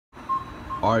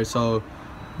All right, so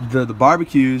the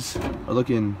barbecues are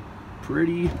looking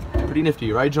pretty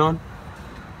nifty, right, John?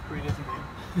 Pretty nifty, man.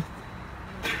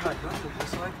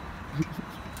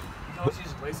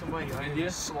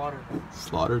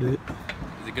 Slaughtered it.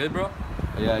 Is it good, bro?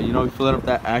 Yeah, you know, we filling up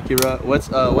that Acura. What's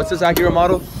this Acura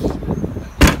model?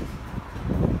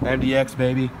 MDX,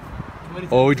 baby.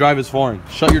 Oh, we drive is foreign.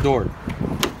 Shut your door.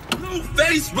 Blue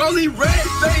face rolling, red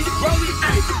face rolling,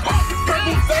 ayy.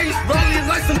 Purple face rolling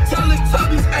like some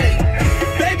Teletubbies, ayy.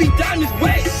 Baby diamonds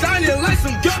wet, shining like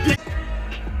some guppies.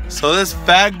 So this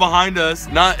fag behind us,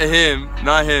 not him.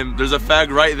 There's a fag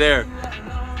right there.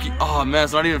 Oh man,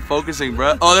 it's not even focusing,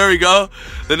 bro. Oh, there we go.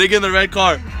 The nigga in the red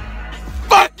car.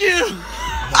 Fuck you.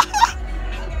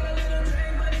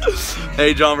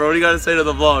 Hey John, bro, what do you gotta say to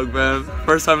the vlog, man?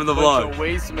 First time in the vlog. Bunch of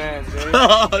waste man, dude.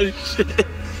 Oh shit.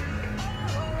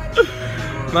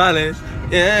 Molly.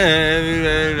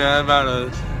 Yeah.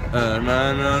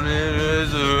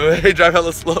 Hey, drive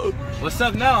hella slow. What's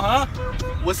up now, huh?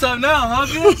 What's up now, huh,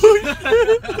 bitch?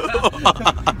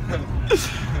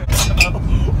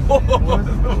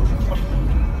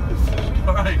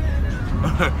 Alright.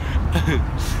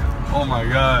 Oh my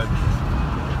god.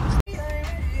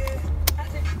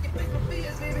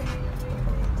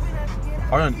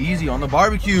 Alright, easy on the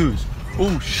barbecues.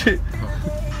 Oh shit.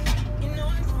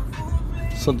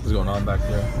 Something's going on back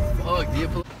there. Fuck,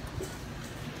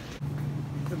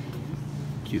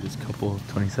 Cutest couple of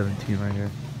 2017 right here.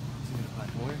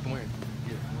 Come here.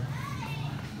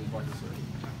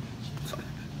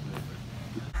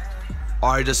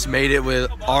 Ari just made it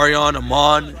with Arion,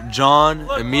 Amon, John,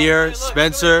 Amir,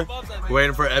 Spencer. We're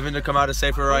waiting for Evan to come out of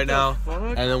Safer right now.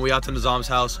 And then we out to Nizam's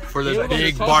house for this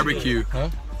big barbecue. Huh?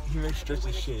 He makes stretch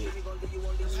this shit.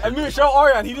 Amir, show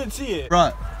Arion, he didn't see it.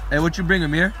 Bruh, hey, what you bring,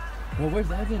 Amir? Well,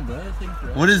 where's Evan, bro?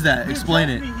 What is that? Explain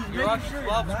it.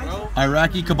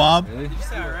 Iraqi kebab? Did you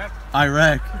say Iraq?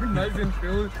 Iraq. Nice and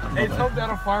cool. Hey, throw that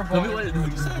on Fireball.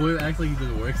 This boy acts like he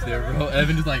just works there, bro.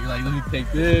 Evan just like let me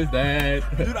take this,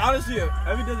 that. Dude, honestly,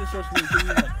 Evan doesn't show me.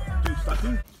 Dude, stop.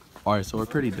 Alright, so we're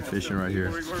pretty deficient right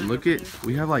here. Look at,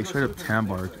 we have like straight up tan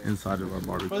bark inside of our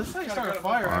barbecue. Well, this thing's starting a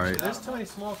fire. Alright. There's too many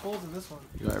small coals in this one.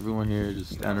 You got everyone here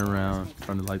just standing around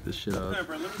trying to light this shit up.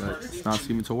 But it's not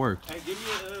seeming to work. Hey, give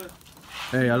me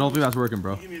Hey, I don't think that's working,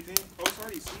 bro. give me a thing. Oh, it's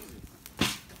already seasoned.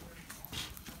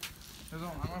 I'm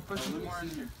gonna put some more in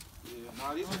here. Yeah,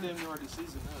 nah, these are damn near already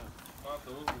seasoned, huh?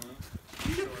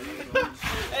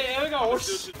 Hey, here we go.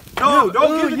 No,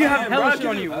 don't give it You to have him, hella bro. shit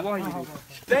on you.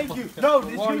 Thank you. No,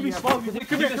 it's gonna be small. Come here.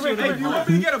 Hey, do you want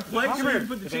me to get a plate? Come here.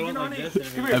 Put the chicken on it.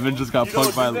 Come here. Evan just got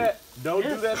punked by the... Don't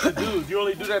do that to dudes. You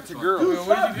only do that to girls.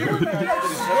 What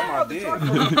did you do?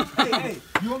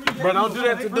 Bro, don't do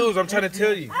that to dudes. I'm trying to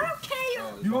tell you.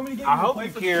 You want me to get I hope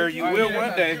you care. You will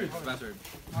one day.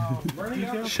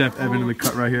 Chef Evan in the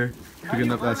cut right here,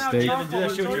 cooking up that steak.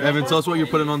 Evan, tell us what you're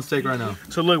putting on the steak right now.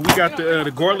 So look, we got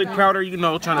the garlic powder, you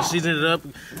know, trying to season it up,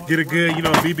 get a good, you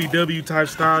know, BBW type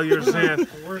style, you know what I'm saying?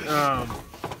 What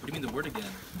do you mean the word again?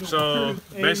 So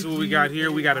basically what we got here,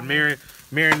 we got a marinara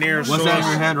sauce. What's that in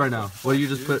your hand right now? What do you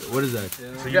just put, what is that?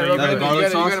 So you know, That a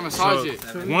garlic sauce? massage it.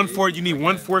 you need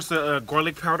 1/4 of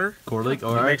garlic powder. Garlic,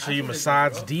 Make alright. sure you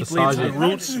massage deeply Massage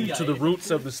to the roots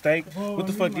of the steak. What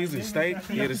the fuck is it? Steak?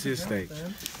 Yeah, this is steak.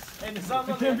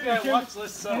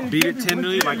 Beat it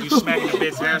tenderly like you smacking the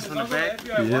bitch's ass from the back.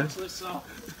 Yeah.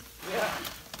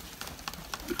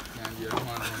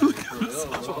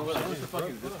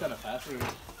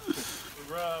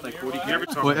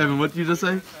 Wait, Evan, what did you just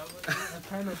say?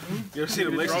 You ever seen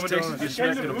Alexis Texas get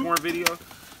smacked in a porn video?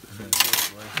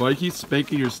 Why do you keep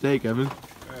spanking your steak, Evan?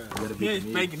 He ain't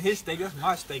spanking his steak, that's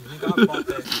my steak. Nigga, I bought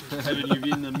that. Evan, you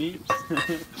eating the meat?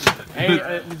 Hey,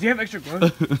 did you have extra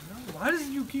gloves? Why does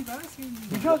you keep asking me?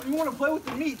 Because you want to play with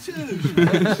the meat too.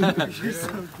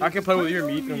 I can play with your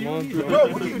meat no more. Bro,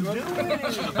 what are you doing?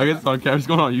 I guess it's on camera. It's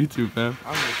going on YouTube, fam.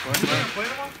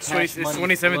 It's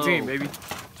 2017, baby.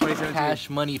 2017. Cash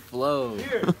money flow.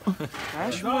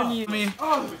 Cash money.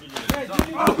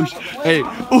 Hey.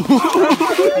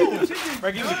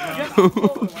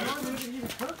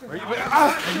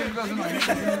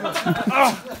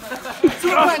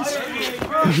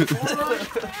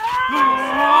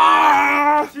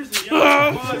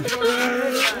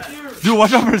 Dude,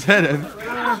 watch out for his head, Evan.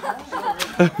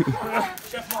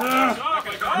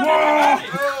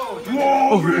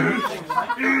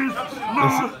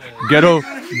 Get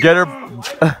her.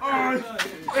 I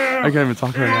can't even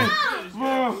talk right now.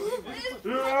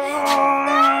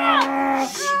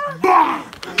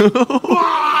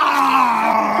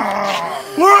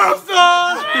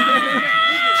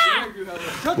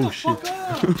 Oh shit.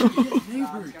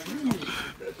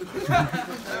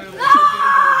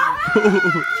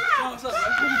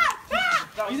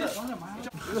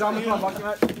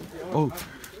 Oh.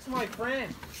 It's my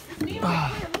friend.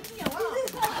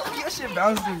 Your shit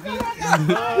bouncing.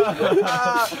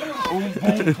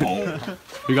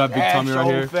 We got Big Tommy right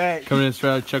here. Fat. Coming in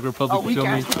straight out of Czech Republic to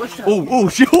film me. What's that? Oh,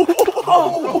 shit.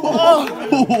 Oh,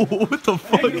 what the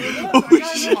fuck? Oh,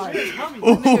 shit.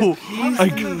 Oh,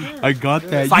 I got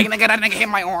that. Like nigga, that nigga hit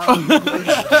my arm.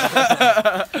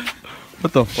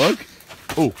 What the fuck?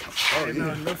 Oh.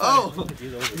 Oh.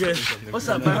 Yes. What's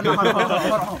up, man? Hold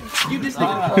on. You this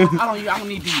nigga. I don't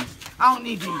need these. I don't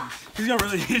need these. He's gonna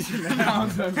really hit you, man.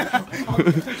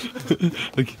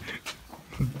 Okay.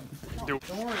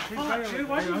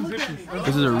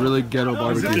 This is a really ghetto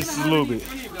barbecue. Just a little bit.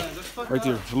 Right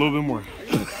there. A little bit more.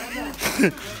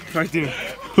 Right there.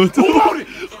 Who wrote it?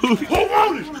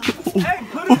 Hey,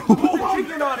 put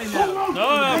chicken on it now.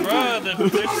 No, bro,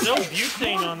 there's still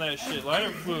butane on that shit.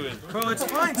 Lighter fluid. Bro, it's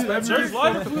fine. There's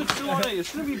lighter fluid still on it. It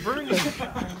shouldn't be burning.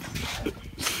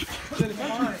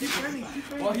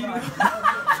 Well,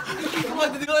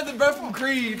 Like the breath from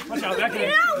Creed. Watch out, back in. You're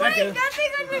not wearing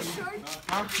nothing on your shorts.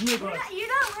 You're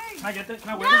not wearing. Can I get that? Can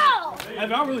I wear No! this?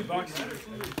 Hey, I'm really boxing.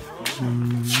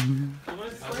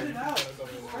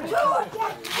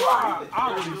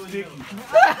 I'm really sticky.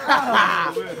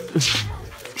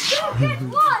 Two against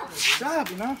one! Stop,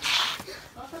 you know?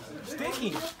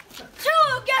 Sticky. 2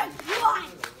 against 1!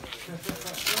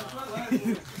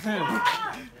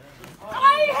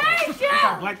 I hate you!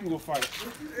 Black people fight.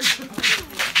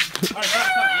 Alright, stop.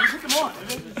 Let's hit them on.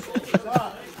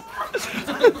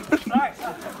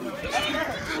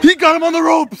 He got him on the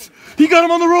ropes. He got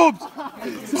him on the ropes.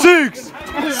 6,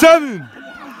 7,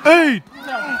 8,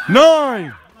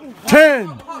 9,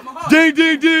 10. Ding,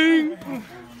 ding, ding.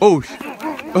 Oh, shit.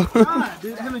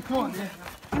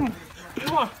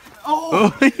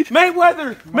 Oh,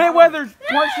 Mayweather!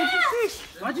 166!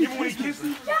 I'm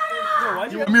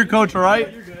your coach, all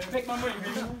right?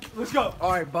 Let's go.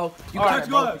 All right, Bo. You All got right, it,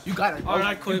 go. Bo. You got it. Bo.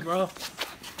 Alright, quit, bro.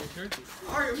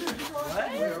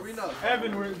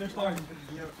 Evan, they're starting.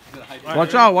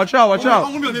 Watch out, watch out, watch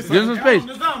out. Give him some space.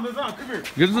 Come here.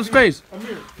 Give him some space.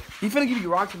 He finna give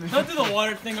you rocks in this. Don't do the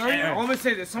water thing, are you? I'm gonna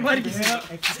say this. Somebody keep your head up.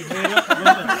 Keep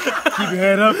your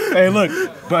head up. Hey, look.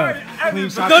 But clean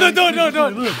shots. No.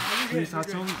 Look. Clean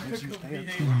shots only.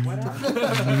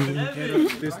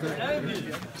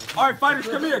 All right, fighters,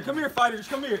 come here. Come here, fighters.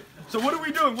 Come here. So what are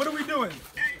we doing?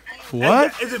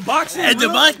 What? Is it boxing? Is it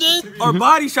boxing? Or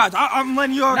body shots? I'm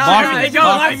letting you all. Boxing.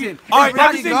 Boxing. All right,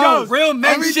 boxing goes. Real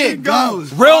men shit.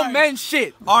 goes. Real men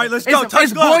shit. All right, let's go.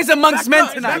 It's boys amongst men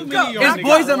tonight. It's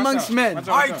boys amongst men. All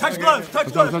right, touch gloves.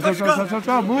 Touch gloves. Touch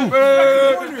gloves. Move.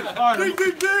 Ding,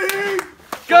 ding, ding.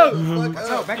 Go.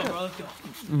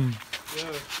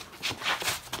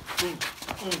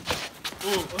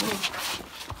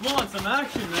 Come on, some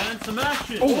action, man. Some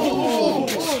action.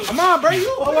 Come on, bro.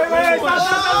 Wait.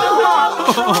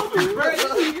 Stop.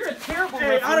 You're a terrible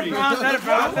Hey, out of bounds. I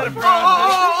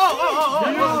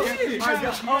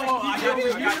got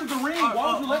you. This is the ring.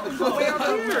 Why would you let them go way out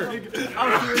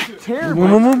here?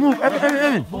 Move.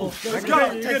 Evan. Let's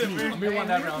go. You get it, man.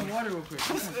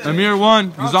 Amir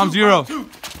 1, Nizam 0.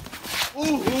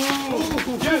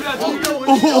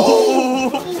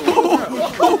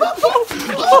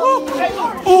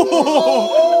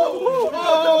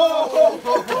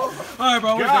 Alright,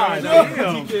 bro, we're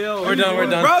done. We're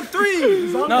done. Round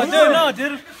 3. No,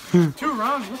 dude. 2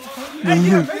 rounds. What's the fuck? Hey,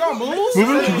 yeah, they all moves.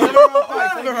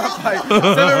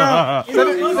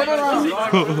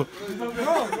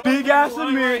 Big ass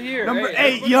Amir, number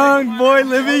 8, young boy,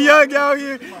 living young out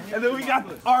here. And then we got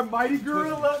our mighty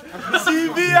gorilla,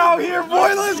 CV out here,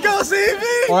 boy. Let's go, CV.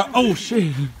 Oh,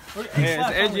 shit. Yeah,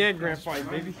 it's edgy and grand fight,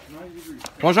 baby.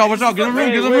 Watch out. Give them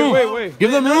room. Wait. Give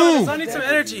them room. I need some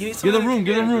energy. He needs some Give them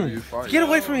room. Get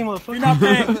away from me,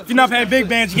 motherfucker. If you're not paying big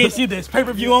bands, you can't see this.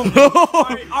 Pay-per-view only.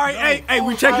 All right, hey,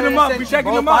 we checking them up.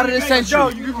 Let's go.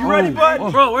 You ready,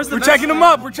 bud? Bro, where's the We're checking them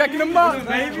up, baby. We're checking them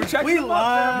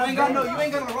up. You ain't got no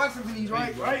rocks in these,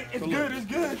 right? Right? It's good.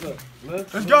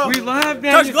 Let's go. We live,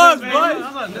 man. Touch gloves,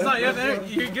 bud. That's not you have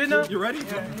energy. You good now? You ready?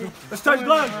 Let's touch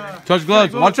gloves. Touch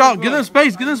gloves. Watch out. Give them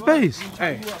space.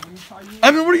 Hey.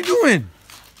 Evan, what are you doing?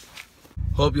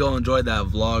 Hope you all enjoyed that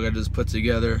vlog I just put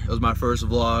together. It was my first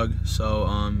vlog, so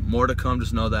more to come,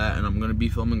 just know that. And I'm going to be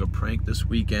filming a prank this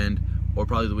weekend, or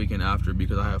probably the weekend after,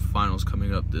 because I have finals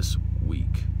coming up this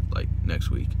week, like next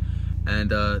week.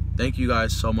 And thank you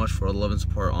guys so much for all the love and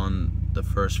support on the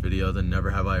first video, the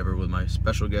Never Have I Ever, with my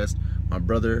special guest, my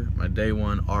brother, my day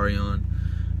one, Arion.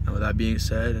 And with that being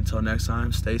said, until next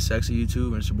time, stay sexy, YouTube,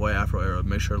 and it's your boy Afro Arrow.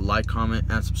 Make sure to like, comment,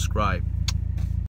 and subscribe.